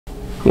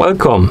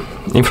Welcome!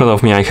 In front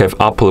of me I have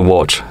Apple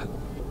Watch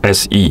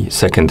SE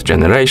 2nd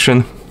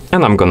generation,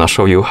 and I'm gonna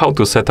show you how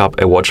to set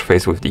up a watch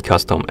face with the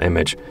custom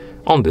image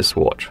on this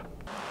watch.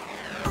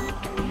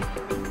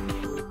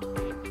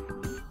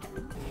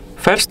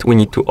 First we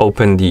need to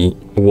open the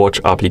watch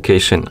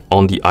application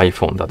on the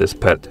iPhone that is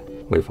paired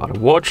with our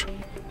watch.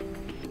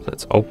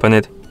 Let's open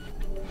it.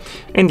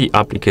 In the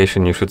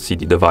application you should see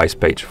the device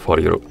page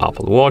for your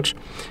Apple Watch.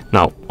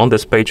 Now on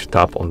this page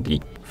tap on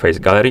the face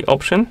gallery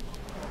option,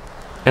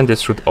 and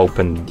this should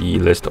open the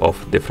list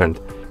of different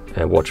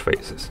watch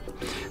faces.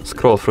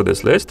 Scroll through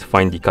this list,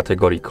 find the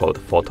category called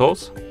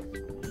Photos,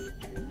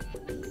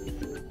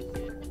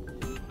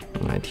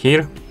 right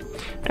here,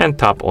 and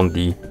tap on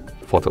the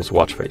Photos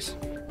watch face.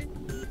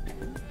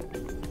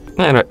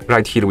 And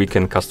right here we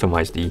can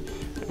customize the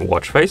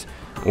watch face.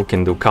 We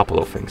can do a couple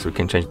of things. We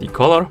can change the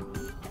color,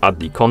 add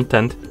the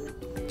content,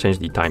 change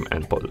the time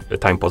and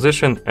time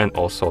position, and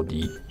also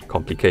the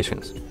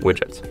complications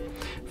widgets.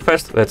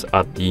 First, let's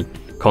add the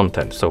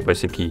content. So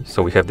basically,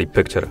 we have the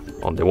picture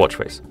on the watch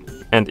face.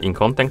 And in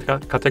content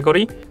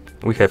category,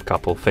 we have a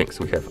couple things.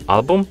 We have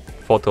album,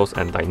 photos,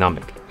 and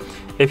dynamic.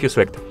 If you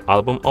select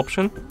album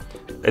option,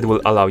 it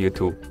will allow you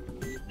to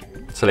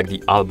select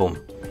the album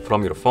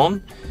from your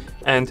phone.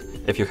 And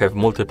if you have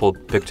multiple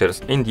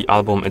pictures in the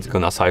album, it's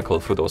gonna cycle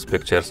through those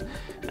pictures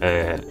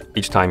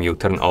each time you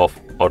turn off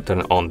or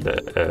turn on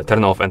the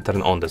turn off and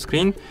turn on the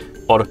screen,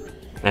 or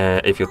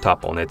if you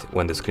tap on it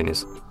when the screen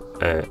is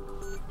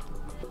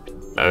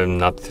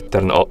not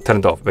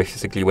turned off.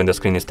 Basically, when the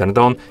screen is turned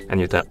on and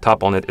you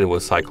tap on it, it will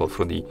cycle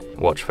through the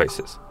watch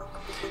faces.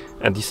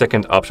 And the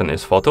second option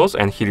is photos,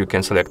 and here you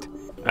can select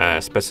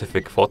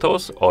specific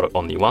photos or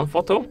only one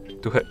photo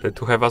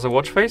to have as a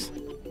watch face.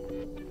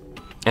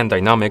 And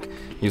dynamic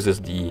uses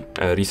the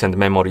recent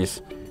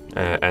memories,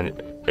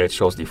 and it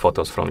shows the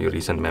photos from your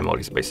recent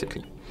memories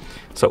basically.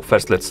 So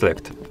first let's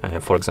select,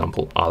 for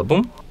example,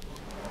 album.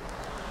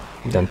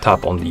 Then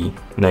tap on the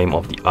name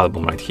of the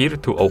album right here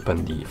to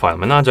open the file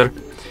manager,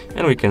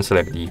 and we can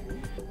select the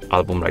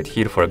album right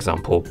here, for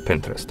example,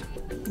 Pinterest.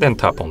 Then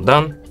tap on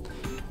done,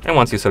 and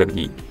once you select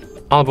the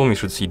album, you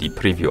should see the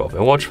preview of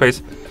a watch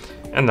face.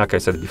 And like I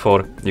said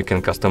before, you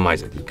can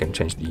customize it. You can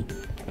change the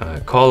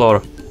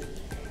color,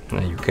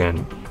 you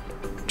can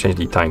change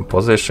the time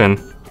position,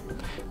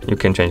 you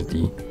can change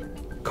the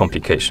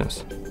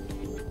complications,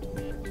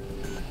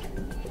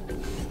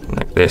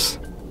 like this.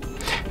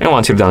 And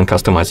once you're done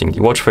customizing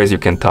the watch face, you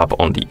can tap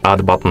on the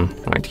add button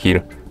right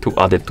here to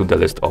add it to the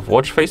list of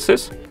watch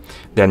faces.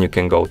 Then you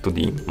can go to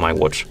the My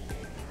Watch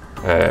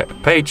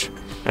page,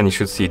 and you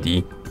should see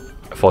the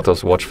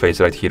Photos watch face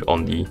right here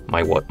on the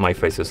My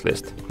Faces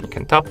list. You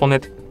can tap on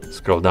it,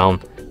 scroll down,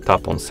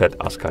 tap on Set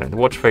as Current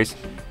Watch Face,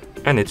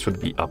 and it should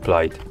be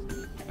applied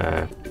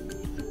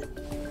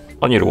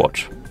on your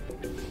watch.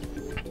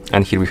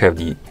 And here we have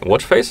the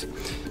watch face,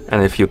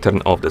 and if you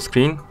turn off the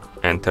screen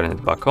and turn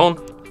it back on,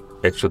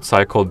 it should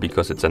cycle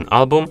because it's an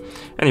album,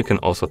 and you can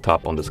also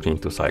tap on the screen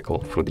to cycle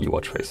through the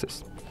watch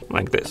faces,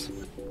 like this.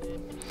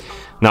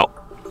 Now,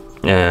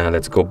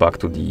 let's go back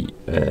to the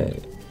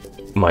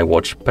My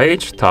Watch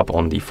page, tap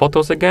on the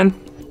photos again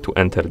to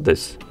enter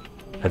this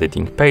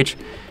editing page,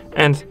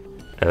 and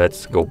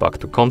let's go back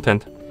to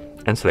content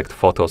and select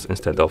photos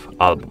instead of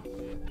album.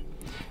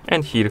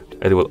 And here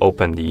it will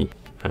open the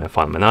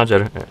file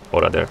manager,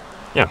 or rather,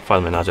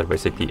 file manager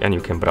basically, and you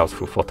can browse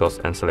through photos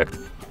and select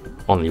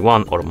only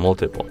one or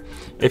multiple.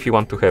 If you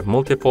want to have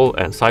multiple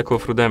and cycle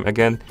through them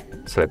again,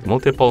 select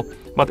multiple.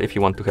 But if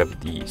you want to have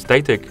the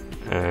static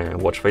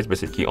watch face,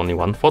 basically only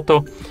one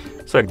photo,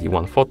 select the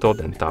one photo,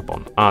 then tap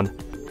on add.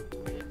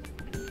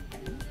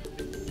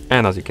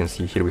 And as you can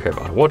see, here we have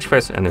our watch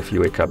face, and if you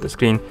wake up the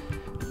screen,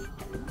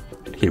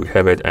 here we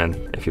have it, and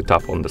if you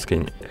tap on the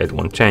screen, it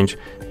won't change,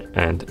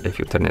 and if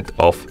you turn it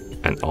off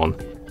and on,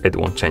 it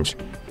won't change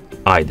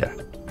either.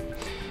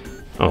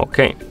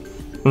 Okay.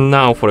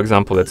 Now, for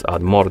example, let's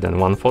add more than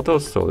one photo.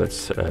 So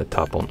let's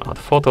tap on Add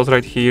Photos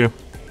right here,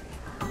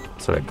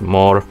 select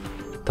More,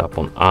 tap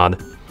on Add,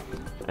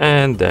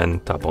 and then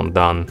tap on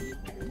Done.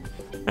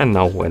 And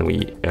now when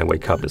we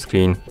wake up the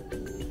screen,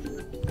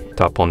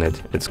 tap on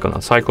it, it's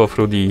gonna cycle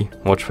through the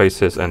watch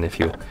faces. And if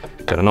you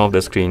turn off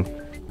the screen,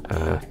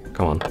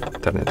 come on,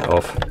 turn it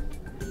off,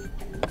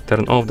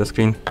 turn off the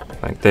screen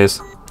like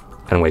this,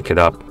 and wake it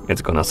up,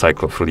 it's gonna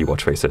cycle through the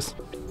watch faces,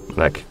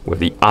 like with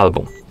the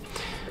album.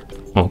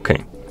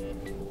 Okay.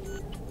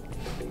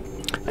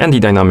 And the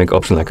dynamic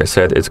option, like I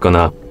said, it's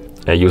gonna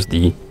use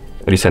the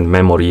recent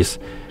memories,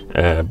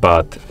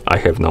 but I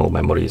have no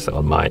memories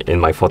on in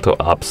my photo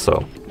app,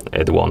 so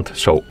it won't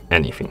show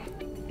anything.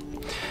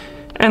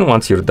 And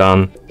once you're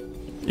done,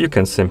 you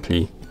can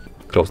simply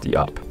close the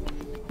app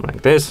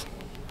like this,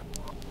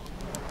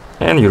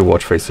 and your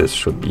watch faces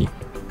should be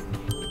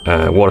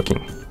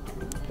working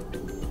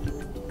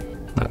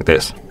like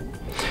this.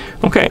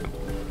 Okay,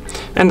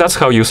 and that's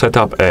how you set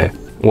up a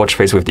watch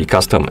face with the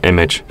custom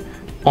image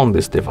on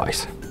this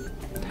device.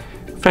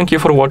 Thank you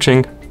for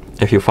watching.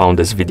 If you found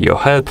this video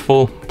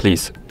helpful,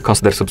 please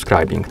consider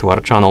subscribing to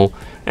our channel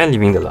and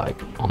leaving a like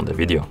on the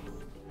video.